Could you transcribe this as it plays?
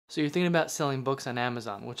So you're thinking about selling books on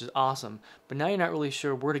Amazon, which is awesome, but now you're not really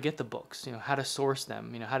sure where to get the books, how to source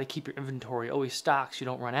them, how to keep your inventory always stocked so you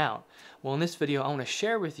don't run out. Well, in this video, I want to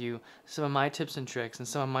share with you some of my tips and tricks and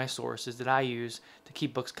some of my sources that I use to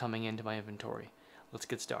keep books coming into my inventory. Let's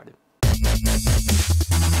get started.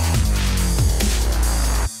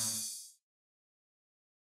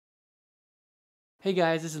 Hey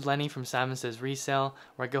guys, this is Lenny from SimonSaysResell,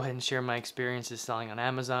 where I go ahead and share my experiences selling on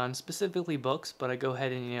Amazon, specifically books, but I go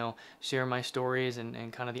ahead and share my stories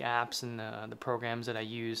and kind of the apps and the programs that I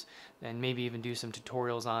use, and maybe even do some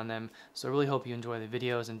tutorials on them. So I really hope you enjoy the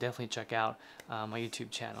videos, and definitely check out my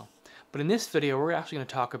YouTube channel. But in this video, we're actually going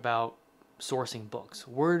to talk about sourcing books.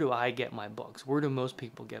 Where do I get my books? Where do most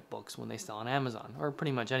people get books when they sell on Amazon, or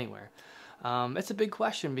pretty much anywhere? It's a big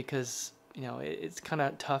question because it's kind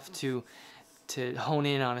of tough to hone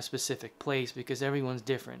in on a specific place because everyone's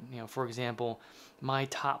different. For example, my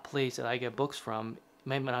top place that I get books from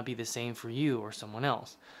might not be the same for you or someone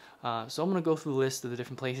else. So I'm going to go through the list of the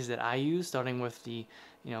different places that I use, starting with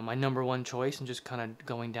my number one choice and just kind of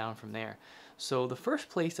going down from there. So the first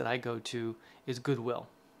place that I go to is Goodwill,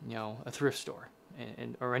 a thrift store.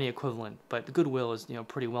 Or any equivalent, but the Goodwill is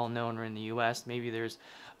pretty well known in the US. Maybe there's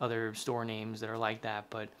other store names that are like that,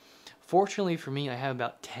 but fortunately for me, I have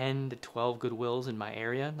about 10 to 12 Goodwills in my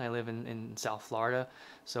area. I live in South Florida,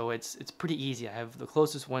 so it's pretty easy. I have the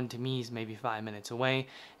closest one to me is maybe 5 minutes away,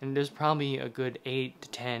 and there's probably a good 8 to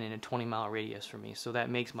 10 in a 20-mile radius for me, so that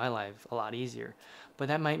makes my life a lot easier. But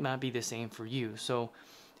that might not be the same for you. So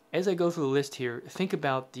as I go through the list here, think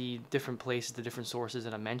about the different places, the different sources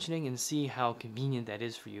that I'm mentioning, and see how convenient that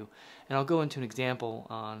is for you. And I'll go into an example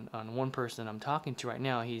on one person I'm talking to right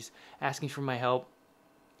now. He's asking for my help.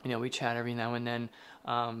 We chat every now and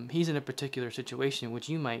then. He's in a particular situation which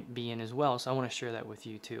you might be in as well, so I want to share that with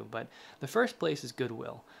you too. But the first place is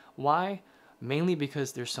Goodwill. Why? Mainly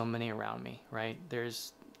because there's so many around me, right?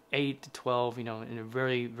 There's 8 to 12, in a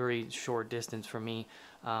very, very short distance from me.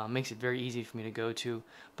 Makes it very easy for me to go to.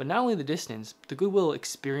 But not only the distance, the Goodwill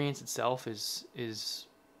experience itself is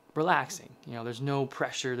relaxing. There's no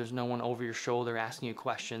pressure. There's no one over your shoulder asking you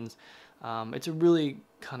questions. It's a really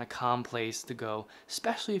kind of calm place to go,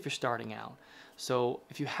 especially if you're starting out. So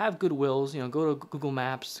if you have Goodwills, go to Google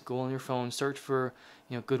Maps, go on your phone, search for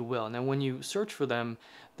Goodwill. Now when you search for them,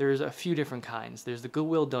 there's a few different kinds. There's the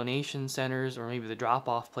Goodwill donation centers, or maybe the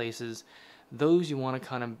drop-off places. Those you want to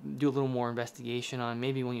kind of do a little more investigation on.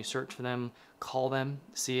 Maybe when you search for them, call them,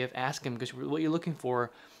 ask them, because what you're looking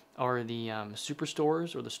for are the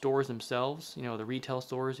superstores, or the stores themselves, the retail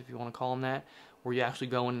stores, if you want to call them that, where you actually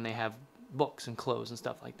go in and they have books and clothes and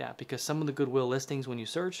stuff like that. Because some of the Goodwill listings when you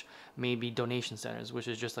search may be donation centers, which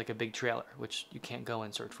is just like a big trailer, which you can't go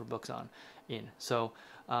and search for books in. So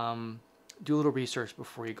do a little research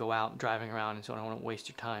before you go out driving around, and so I don't want to waste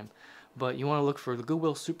your time. But you want to look for the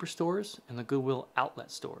Goodwill superstores and the Goodwill outlet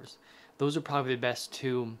stores. Those are probably the best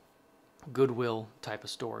two Goodwill type of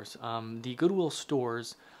stores. The Goodwill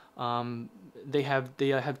stores, they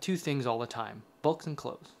have two things all the time: books and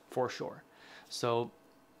clothes, for sure. So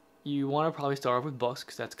you want to probably start off with books,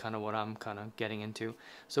 because that's kind of what I'm kind of getting into.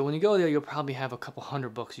 So when you go there, you'll probably have a couple hundred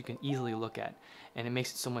books you can easily look at, and it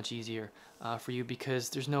makes it so much easier for you because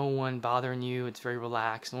there's no one bothering you. It's very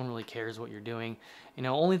relaxed. No one really cares what you're doing.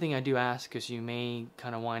 Only thing I do ask, because you may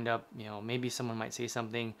kind of wind up, maybe someone might say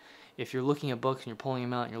something. If you're looking at books and you're pulling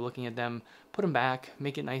them out and you're looking at them, put them back,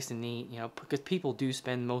 make it nice and neat, because people do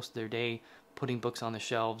spend most of their day putting books on the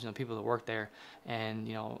shelves, people that work there, and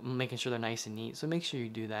making sure they're nice and neat. So make sure you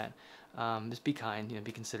do that. Just be kind,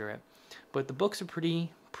 be considerate. But the books are pretty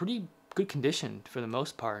good condition for the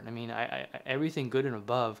most part. I everything good and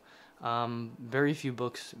above. Very few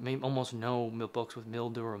books, almost no books with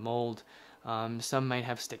mildew or mold. Some might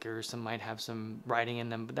have stickers, some might have some writing in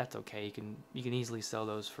them, but that's okay. You can easily sell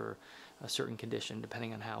those for a certain condition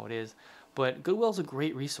depending on how it is. But Goodwill's a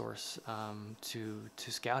great resource to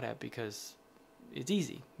scout at, because it's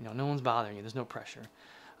easy. No one's bothering you. There's no pressure.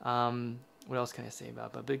 What else can I say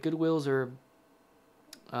about that? But Goodwills are...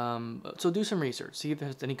 so do some research. See if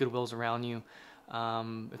there's any Goodwills around you.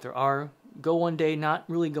 If there are, go one day, not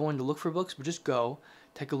really going to look for books, but just go,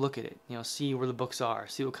 take a look at it. See where the books are,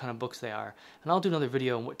 see what kind of books they are. And I'll do another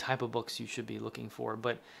video on what type of books you should be looking for,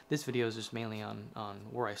 but this video is just mainly on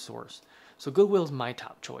where I source. So Goodwill's my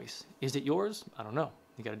top choice. Is it yours? I don't know.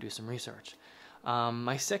 You got to do some research.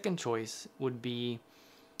 My second choice would be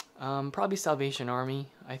probably Salvation Army.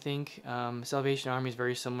 I think Salvation Army is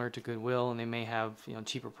very similar to Goodwill, and they may have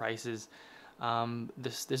cheaper prices.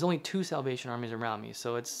 There's only 2 Salvation Armies around me,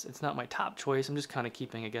 so it's not my top choice. I'm just kind of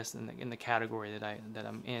keeping, I guess, in the category that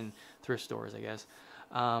I'm in, thrift stores, I guess.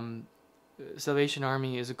 Salvation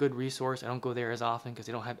Army is a good resource. I don't go there as often because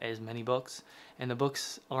they don't have as many books, and the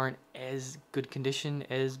books aren't as good condition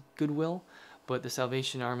as Goodwill. But the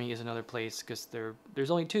Salvation Army is another place because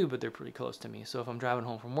there's only two, but they're pretty close to me. So if I'm driving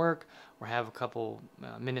home from work or have a couple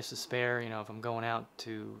minutes to spare, if I'm going out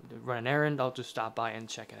to run an errand, I'll just stop by and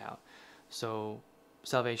check it out. So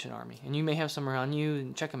Salvation Army, and you may have some around you,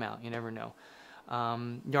 and check them out. You never know.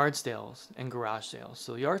 Yard sales and garage sales.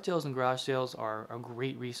 So yard sales and garage sales are a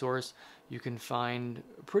great resource. You can find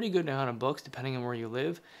a pretty good amount of books depending on where you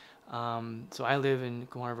live. So I live in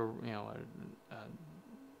kind of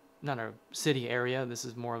not a city area. This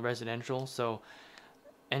is more residential. So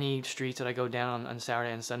any streets that I go down on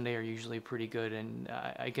Saturday and Sunday are usually pretty good. And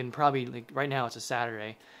I can probably, like right now it's a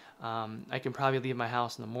Saturday, I can probably leave my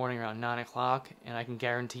house in the morning around 9 o'clock and I can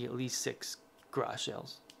guarantee at least 6 garage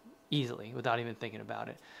sales easily without even thinking about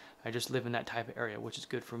it. I just live in that type of area, which is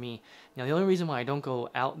good for me. Now, the only reason why I don't go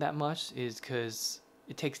out that much is because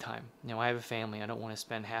it takes time. I have a family. I don't want to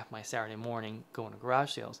spend half my Saturday morning going to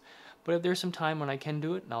garage sales. But if there's some time when I can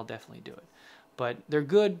do it, I'll definitely do it. But they're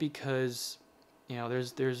good because,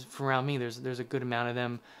 there's from around me, there's a good amount of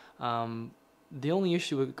them. The only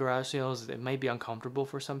issue with garage sales is it might be uncomfortable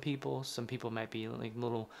for some people. Some people might be like a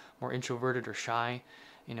little more introverted or shy.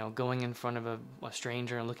 Going in front of a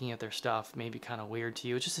stranger and looking at their stuff may be kind of weird to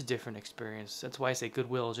you. It's just a different experience. That's why I say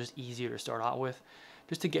Goodwill is just easier to start out with,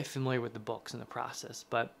 just to get familiar with the books and the process.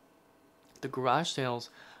 But the garage sales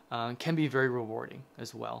can be very rewarding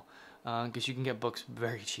as well, because you can get books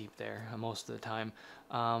very cheap there most of the time.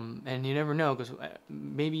 And you never know, because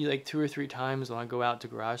maybe like 2 or 3 times when I go out to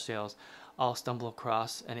garage sales, I'll stumble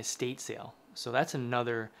across an estate sale. So that's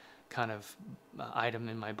another kind of item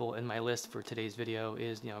in my list for today's video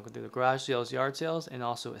is, go through the garage sales, yard sales, and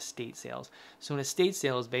also estate sales. So an estate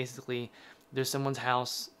sale is basically there's someone's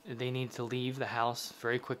house, they need to leave the house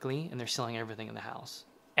very quickly, and they're selling everything in the house.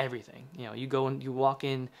 Everything. You go and you walk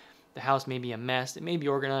in, the house may be a mess, it may be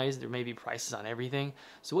organized, there may be prices on everything.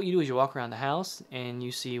 So what you do is you walk around the house and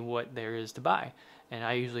you see what there is to buy. And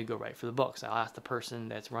I usually go right for the books. I'll ask the person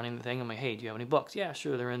that's running the thing, I'm like, hey, do you have any books? Yeah,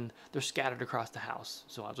 sure, they're scattered across the house.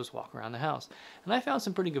 So I'll just walk around the house. And I found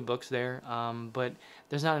some pretty good books there, but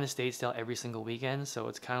there's not an estate sale every single weekend, so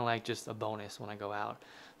it's kind of like just a bonus when I go out.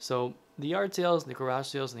 So the yard sales, the garage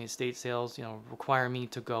sales, and the estate sales, require me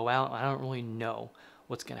to go out. I don't really know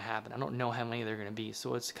what's going to happen. I don't know how many they're going to be,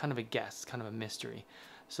 so it's kind of a guess, it's kind of a mystery.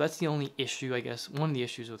 So that's the only issue, I guess. One of the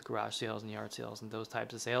issues with garage sales and yard sales and those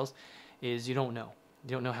types of sales is you don't know. You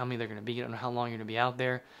don't know how many they're going to be. You don't know how long you're going to be out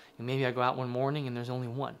there. And maybe I go out one morning and there's only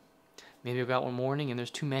one. Maybe I go out one morning and there's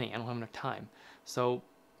too many. I don't have enough time. So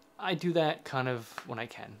I do that kind of when I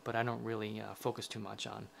can, but I don't really focus too much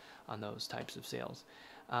on those types of sales.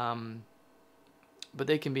 But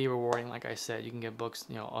they can be rewarding, like I said. You can get books,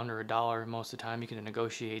 under $1 most of the time. You can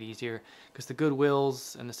negotiate easier because the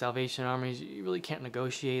Goodwills and the Salvation Armies, you really can't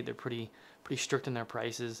negotiate. They're pretty strict in their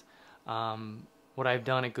prices. What I've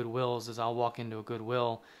done at Goodwills is I'll walk into a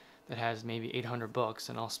Goodwill that has maybe 800 books,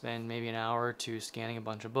 and I'll spend maybe an hour or two scanning a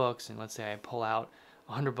bunch of books, and let's say I pull out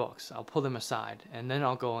 100 books. I'll pull them aside, and then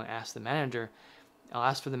I'll go and ask the manager. I'll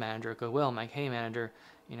ask for the manager at Goodwill. I'm like, hey, manager,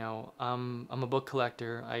 I'm a book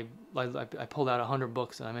collector. I pulled out 100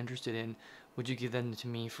 books that I'm interested in. Would you give them to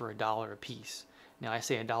me for $1 a piece? Now, I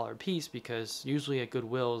say $1 a piece because usually at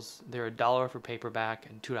Goodwills, they're $1 for paperback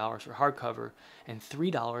and $2 for hardcover and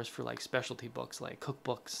 $3 for like specialty books like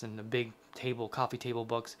cookbooks and the big coffee table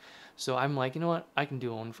books. So I'm like, you know what? I can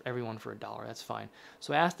do everyone for $1. That's fine.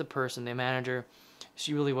 So I asked the person, the manager,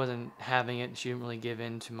 she really wasn't having it. She didn't really give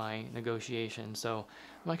in to my negotiation. So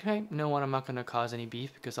I'm like, hey, you know what? I'm not going to cause any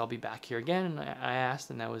beef because I'll be back here again. And I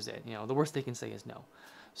asked, and that was it. The worst they can say is no.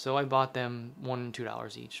 So I bought them $1 and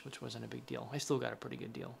 $2 each, which wasn't a big deal. I still got a pretty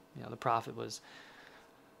good deal. The profit was,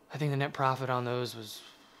 I think the net profit on those was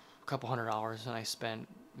a couple $100, and I spent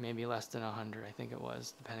maybe less than 100, I think it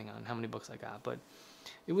was, depending on how many books I got. But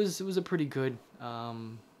it was a pretty good,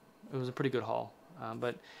 haul.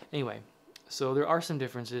 But anyway, so there are some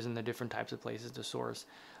differences in the different types of places to source.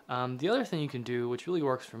 The other thing you can do, which really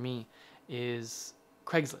works for me, is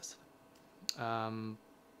Craigslist.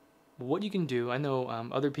 What you can do, I know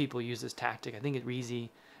other people use this tactic. I think Reezy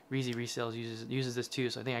Resells uses this too,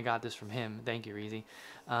 so I think I got this from him. Thank you, Reezy.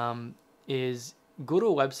 Is go to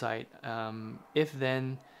a website, if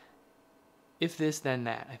this then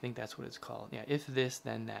that. I think that's what it's called. Yeah, if this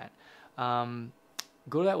then that.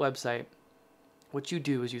 Go to that website. What you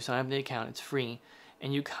do is you sign up the account. It's free,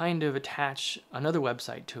 and you kind of attach another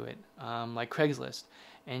website to it, like Craigslist.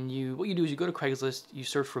 And what you do is you go to Craigslist, you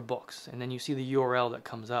search for books, and then you see the URL that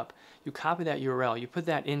comes up. You copy that URL, you put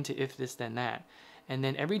that into if this then that, And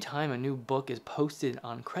then every time a new book is posted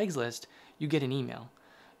on Craigslist, you get an email.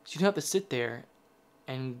 So you don't have to sit there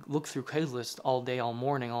and look through Craigslist all day, all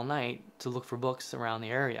morning, all night to look for books around the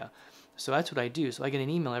area. So that's what I do. So I get an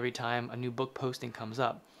email every time a new book posting comes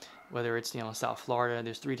up. Whether it's, South Florida,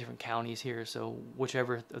 there's 3 different counties here, so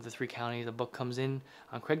whichever of the 3 counties a book comes in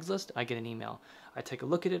on Craigslist, I get an email. I take a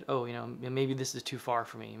look at it. Oh, maybe this is too far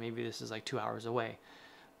for me. Maybe this is like 2 hours away.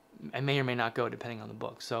 I may or may not go depending on the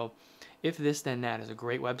book. So If This Then That is a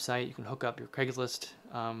great website. You can hook up your Craigslist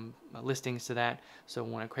listings to that. So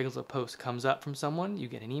when a Craigslist post comes up from someone, you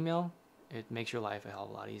get an email. It makes your life a hell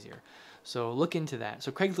of a lot easier. So look into that.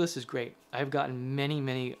 So Craigslist is great. I've gotten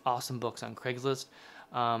many awesome books on Craigslist.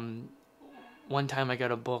 One time I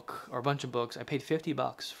got a book, or a bunch of books. I paid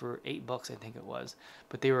 $50 for 8 books, I think it was.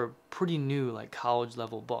 But they were pretty new, like college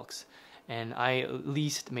level books. And I at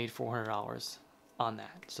least made $400 on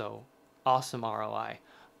that. So awesome ROI.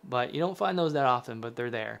 But you don't find those that often, but they're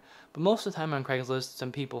there. But most of the time on Craigslist,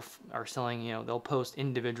 some people are selling, they'll post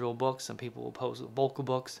individual books. Some people will post bulk of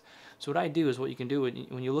books. So what I do is, what you can do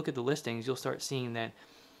when you look at the listings, you'll start seeing that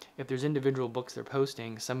if there's individual books they're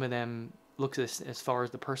posting, some of them look as far as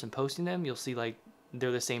the person posting them, you'll see like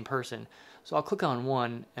they're the same person. So I'll click on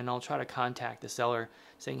one and I'll try to contact the seller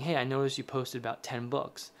saying, hey, I noticed you posted about 10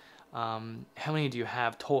 books. How many do you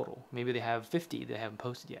have total? Maybe they have 50 that haven't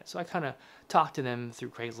posted yet. So I kind of talk to them through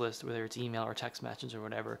Craigslist, whether it's email or text message or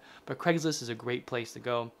whatever. But Craigslist is a great place to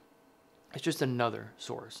go. It's just another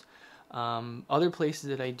source. Other places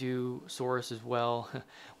that I do source as well.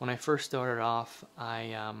 When I first started off,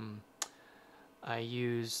 I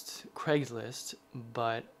used Craigslist,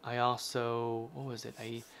 but I also, what was it?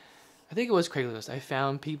 I think it was Craigslist. I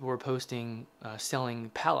found people were posting, selling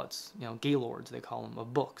pallets, gaylords they call them,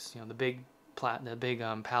 of books. The big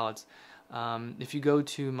pallets. If you go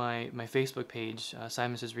to my Facebook page,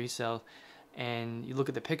 Simon Says Resell, and you look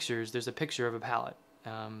at the pictures, there's a picture of a pallet.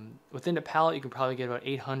 Within a pallet, you can probably get about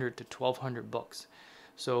 800 to 1,200 books.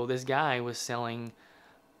 So this guy was selling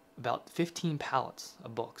about 15 pallets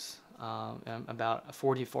of books, about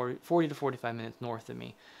 40 to 45 minutes north of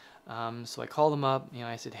me. So I called him up.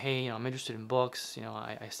 I said, hey, I'm interested in books.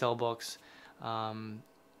 I sell books. I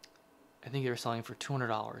think they were selling for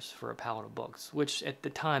 $200 for a pallet of books, which at the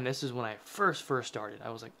time, this is when I first started. I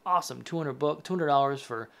was like, awesome, $200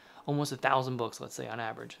 for almost 1,000 books, let's say, on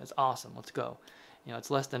average. That's awesome. Let's go.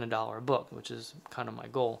 It's less than $1 a book, which is kind of my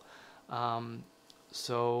goal.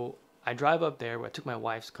 So I drive up there. I took my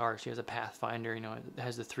wife's car. She has a Pathfinder. It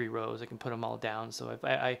has the 3 rows. I can put them all down. So if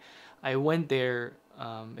I went there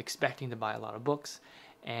expecting to buy a lot of books,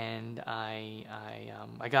 and I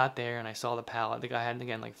got there and I saw the pallet. The guy had,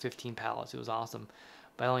 again, like 15 pallets. It was awesome,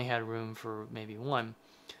 but I only had room for maybe 1.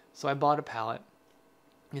 So I bought a pallet.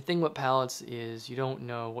 The thing with pallets is you don't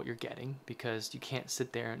know what you're getting, because you can't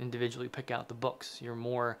sit there and individually pick out the books. You're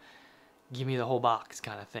more, give me the whole box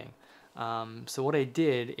kind of thing. So what I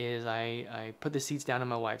did is I put the seats down in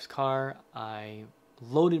my wife's car. I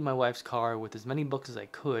loaded my wife's car with as many books as I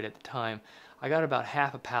could at the time. I got about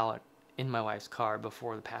half a pallet in my wife's car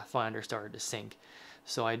before the Pathfinder started to sink.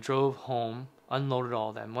 So I drove home, unloaded all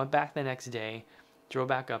of them, went back the next day, drove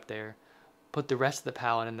back up there, put the rest of the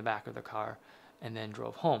pallet in the back of the car, and then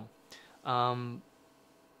drove home. That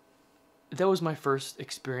was my first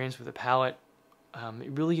experience with a pallet.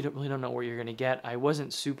 You really don't know what you're going to get. I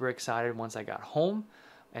wasn't super excited once I got home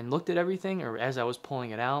and looked at everything, or as I was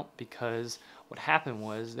pulling it out, because what happened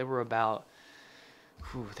was there were about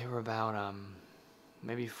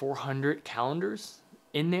maybe 400 calendars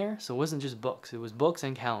in there. So it wasn't just books. It was books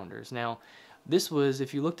and calendars. Now, this was,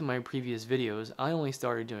 if you looked at my previous videos, I only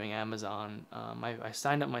started doing Amazon. I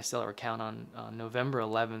signed up my seller account on November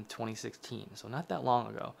 11th, 2016. So not that long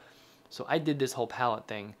ago. So I did this whole pallet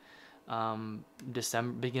thing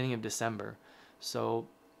beginning of December. So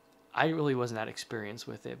I really wasn't that experienced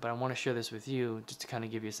with it, but I want to share this with you just to kind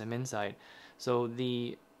of give you some insight. So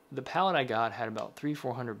the pallet I got had about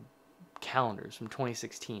 400 calendars from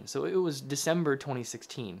 2016. So it was December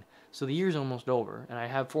 2016. So the year's almost over, and I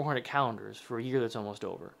have 400 calendars for a year that's almost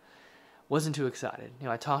over. Wasn't too excited.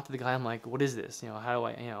 I talked to the guy. I'm like, what is this? How do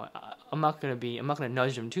I? I'm not gonna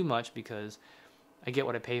nudge him too much, because I get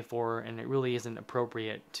what I pay for, and it really isn't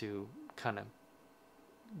appropriate to kind of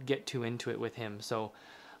get too into it with him. So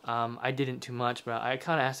I didn't too much, but I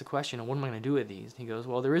kind of asked the question, what am I going to do with these? He goes,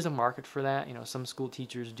 well, there is a market for that. Some school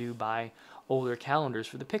teachers do buy older calendars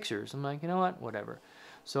for the pictures. I'm like, you know what, whatever.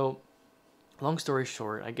 So long story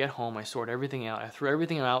short, I get home, I sort everything out. I threw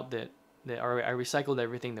everything out or I recycled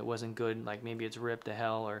everything that wasn't good, like maybe it's ripped to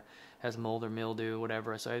hell or has mold or mildew,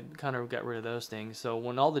 whatever. So I kind of got rid of those things. So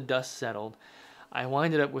when all the dust settled, I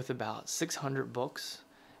winded up with about 600 books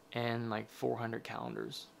and like 400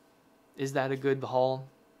 calendars. Is that a good haul?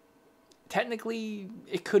 Technically,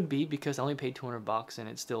 it could be, because I only paid 200 bucks and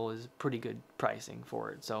it still is pretty good pricing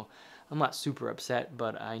for it. So I'm not super upset,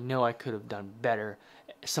 but I know I could have done better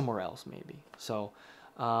somewhere else maybe. So,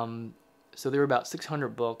 so there were about 600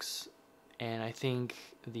 books, and I think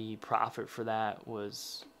the profit for that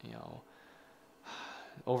was, you know,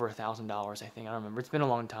 over $1,000. I think, I don't remember. It's been a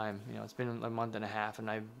long time. You know, it's been a month and a half, and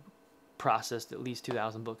I've processed at least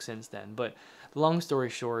 2,000 books since then. But the long story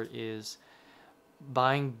short is,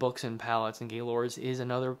 buying books and pallets and Gaylords is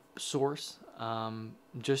another source.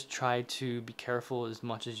 Just try to be careful as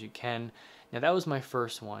much as you can. Now that was my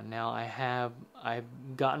first one. Now I've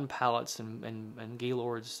gotten pallets and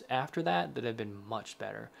Gaylords after that have been much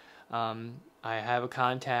better. I have a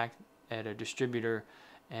contact at a distributor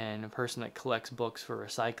and a person that collects books for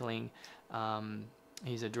recycling.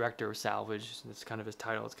 He's a director of salvage. That's kind of his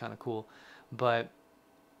title. It's kind of cool, but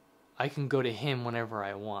I can go to him whenever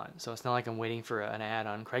I want. So it's not like I'm waiting for an ad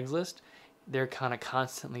on Craigslist. They're kind of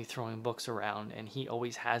constantly throwing books around, and he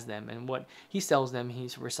always has them. And what he sells them, he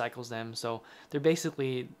recycles them. So they're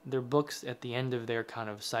books at the end of their kind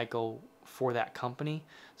of cycle for that company.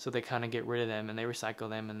 So they kind of get rid of them and they recycle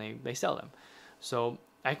them and they sell them. So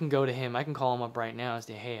I can go to him. I can call him up right now and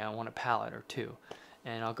say, hey, I want a pallet or two,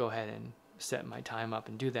 and I'll go ahead and set my time up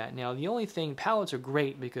and do that. Now the only thing, pallets are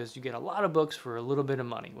great because you get a lot of books for a little bit of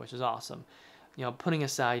money, which is awesome. You know, putting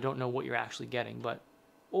aside, you don't know what you're actually getting, but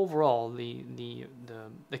overall the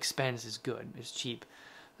expense is good. It's cheap.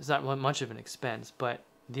 It's not much of an expense, but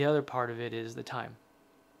the other part of it is the time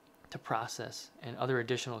to process and other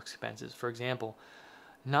additional expenses. For example,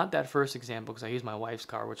 not that first example, because I use my wife's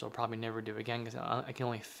car, which I'll probably never do again because I can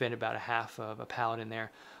only fit about a half of a pallet in there.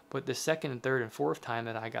 But the second and third and fourth time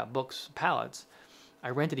that I got books, pallets, I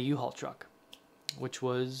rented a U-Haul truck, which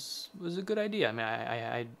was a good idea. I mean,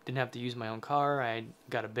 I didn't have to use my own car. I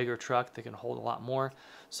got a bigger truck that can hold a lot more.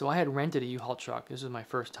 So I had rented a U-Haul truck. This was my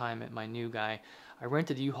first time at my new guy. I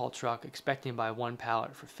rented a U-Haul truck expecting to buy one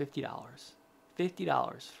pallet for $50.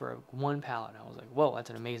 $50 for one pallet. I was like, whoa, that's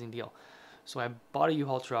an amazing deal. So I bought a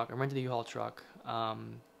U-Haul truck. I rented a U-Haul truck.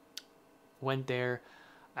 Went there.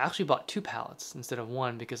 I actually bought two pallets instead of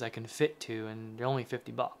one because I can fit two, and they're only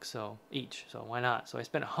 50 bucks so each. So why not? So I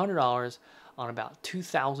spent $100 on about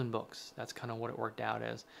 2,000 books. That's kind of what it worked out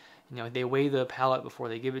as. You know, they weigh the pallet before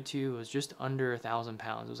they give it to you. It was just under 1,000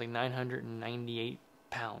 pounds. It was like 998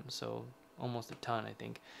 pounds, so almost a ton, I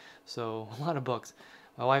think. So a lot of books.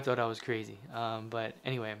 My wife thought I was crazy, but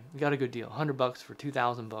anyway, we got a good deal. 100 bucks for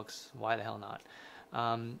 2,000 books. Why the hell not?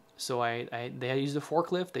 So they used a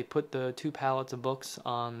forklift. They put the two pallets of books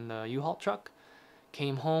on the U-Haul truck.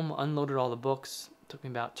 Came home, unloaded all the books. Took me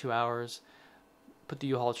about 2 hours. Put the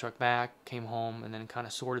U-Haul truck back. Came home and then kind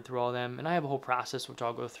of sorted through all of them. And I have a whole process which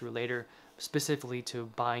I'll go through later, specifically to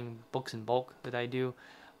buying books in bulk that I do.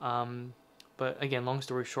 But again, long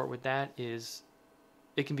story short with that is,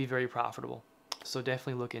 it can be very profitable. So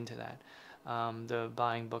definitely look into that. The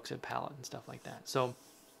buying books at pallet and stuff like that. So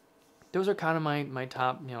those are kind of my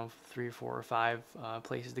top, 3, 4, or 5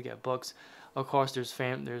 places to get books. Of course, there's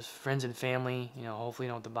friends and family. Hopefully you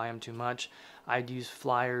don't have to buy them too much. I'd use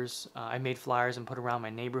flyers. I made flyers and put around my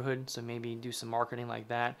neighborhood, so maybe do some marketing like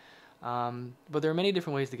that. But there are many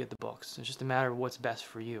different ways to get the books. It's just a matter of what's best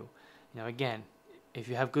for you. Again, if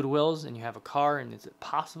you have Goodwills and you have a car and it's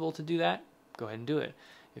possible to do that, go ahead and do it.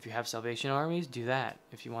 If you have Salvation Armies, do that.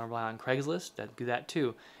 If you want to rely on Craigslist, do that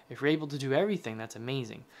too. If you're able to do everything, that's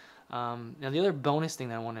amazing. Now the other bonus thing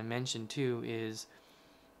that I want to mention too is,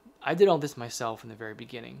 I did all this myself in the very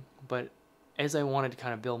beginning, but as I wanted to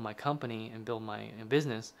kind of build my company and build my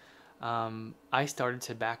business, I started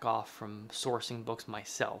to back off from sourcing books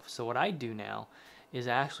myself. So what I do now is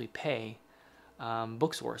I actually pay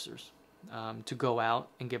book sourcers to go out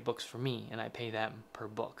and get books for me, and I pay them per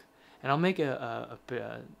book. And I'll make a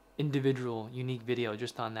individual unique video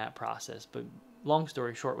just on that process. But long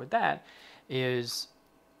story short with that is,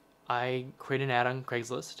 I create an ad on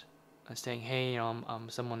Craigslist saying, hey, I'm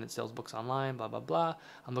someone that sells books online, blah, blah, blah.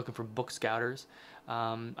 I'm looking for book scouters.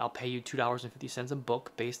 I'll pay you $2.50 a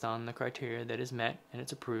book based on the criteria that is met and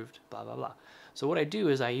it's approved, blah, blah, blah. So what I do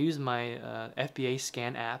is I use my FBA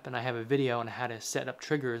scan app, and I have a video on how to set up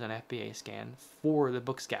triggers on FBA scan for the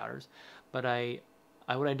book scouters. But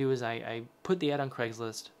what I do is I put the ad on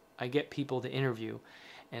Craigslist, I get people to interview,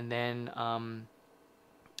 and then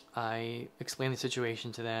I explain the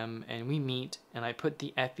situation to them, and we meet, and I put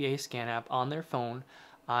the FBA scan app on their phone.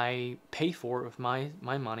 I pay for it with my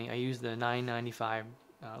money. I use the $9.95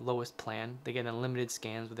 lowest plan. They get unlimited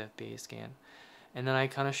scans with FBA scan. and then I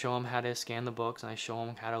kind of show them how to scan the books, and I show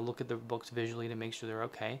them how to look at the books visually to make sure they're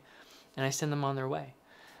okay, and I send them on their way.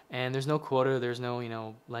 And there's no quota, there's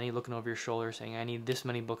no, Lenny looking over your shoulder saying I need this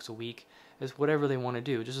many books a week. It's whatever they want to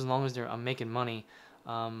do, just as long as I'm making money.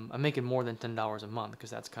 I'm making more than $10 a month, because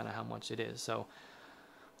that's kind of how much it is. So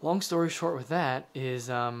long story short with that is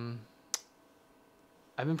I've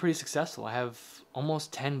been pretty successful. I have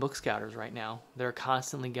almost 10 book scouters right now. They're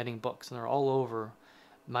constantly getting books, and they're all over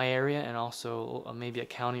my area, and also maybe a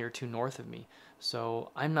county or two north of me. So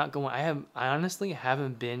I'm not going, I honestly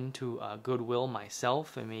haven't been to Goodwill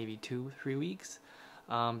myself in maybe 2-3 weeks,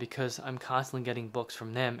 because I'm constantly getting books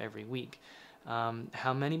from them every week.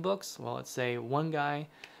 How many books? Well, let's say one guy,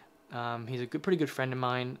 he's a pretty good friend of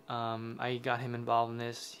mine. I got him involved in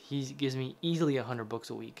this. He gives me easily 100 books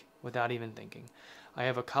a week without even thinking. I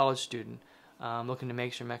have a college student looking to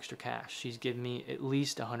make some extra cash. She's given me at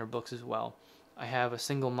least 100 books as well. I have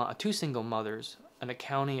two single mothers in a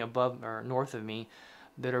county above or north of me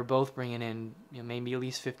that are both bringing in maybe at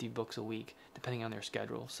least 50 books a week, depending on their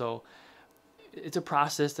schedule. So it's a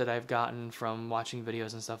process that I've gotten from watching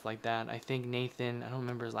videos and stuff like that. I think Nathan, I don't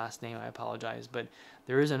remember his last name, I apologize, but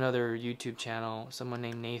there is another YouTube channel, someone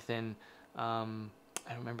named Nathan, I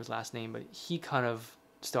don't remember his last name, but he kind of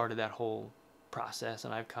started that whole process,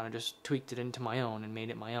 and I've kind of just tweaked it into my own and made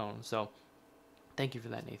it my own. So thank you for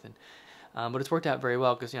that, Nathan. But it's worked out very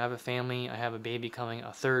well, because I have a family, I have a baby coming,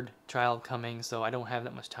 a third child coming, so I don't have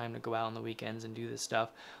that much time to go out on the weekends and do this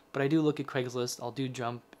stuff. But I do look at Craigslist. I'll do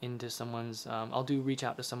jump into someone's, I'll do reach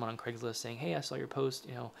out to someone on Craigslist saying, hey, I saw your post,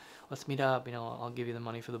 let's meet up, I'll give you the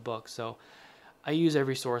money for the book. So I use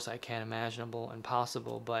every source I can imaginable and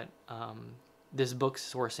possible, but this book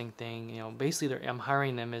sourcing thing, basically I'm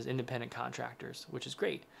hiring them as independent contractors, which is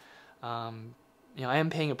great. I am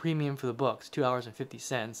paying a premium for the books,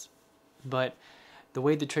 $2.50, but the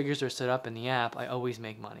way the triggers are set up in the app, I always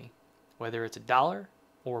make money. Whether it's $1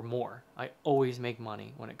 or more, I always make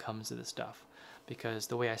money when it comes to this stuff, because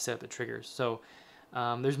the way I set up the triggers. So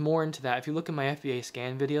there's more into that. If you look at my FBA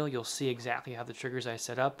scan video, you'll see exactly how the triggers I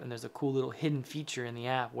set up, and there's a cool little hidden feature in the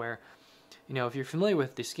app where, if you're familiar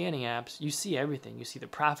with the scanning apps, you see everything. You see the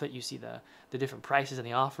profit, you see the different prices and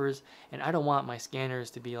the offers, and I don't want my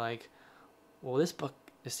scanners to be like, well, this book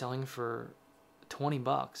is selling for 20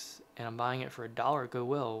 bucks and I'm buying it for $1 at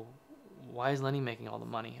Goodwill. Why is Lenny making all the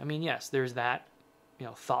money? I mean, yes, there's that,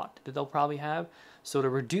 thought that they'll probably have. So to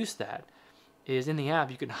reduce that is in the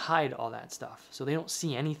app, you can hide all that stuff. So they don't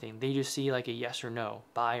see anything. They just see like a yes or no,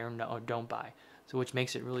 buy or no, or don't buy. So which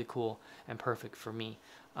makes it really cool and perfect for me.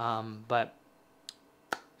 But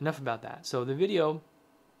enough about that. So the video,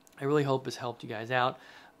 I really hope has helped you guys out.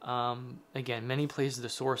 Again, many places to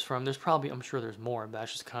source from. There's probably, I'm sure there's more, but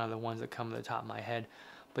that's just kind of the ones that come to the top of my head.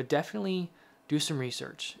 But definitely do some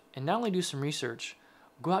research. And not only do some research,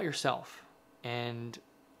 go out yourself and,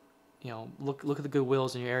 look at the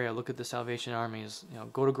Goodwills in your area, look at the Salvation Armies,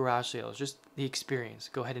 go to garage sales, just the experience.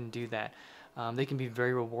 Go ahead and do that. They can be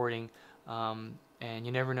very rewarding, and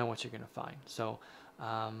you never know what you're going to find. So,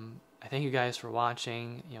 I thank you guys for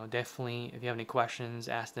watching. Definitely, if you have any questions,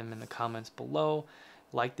 ask them in the comments below.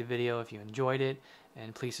 Like the video if you enjoyed it,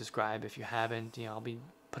 and please subscribe if you haven't. I'll be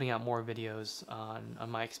putting out more videos on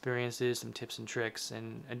my experiences, some tips and tricks,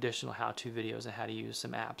 and additional how-to videos on how to use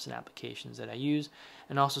some apps and applications that I use,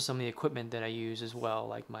 and also some of the equipment that I use as well,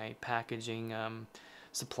 like my packaging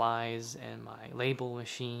supplies and my label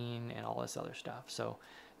machine and all this other stuff. So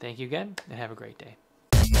thank you again, and have a great day.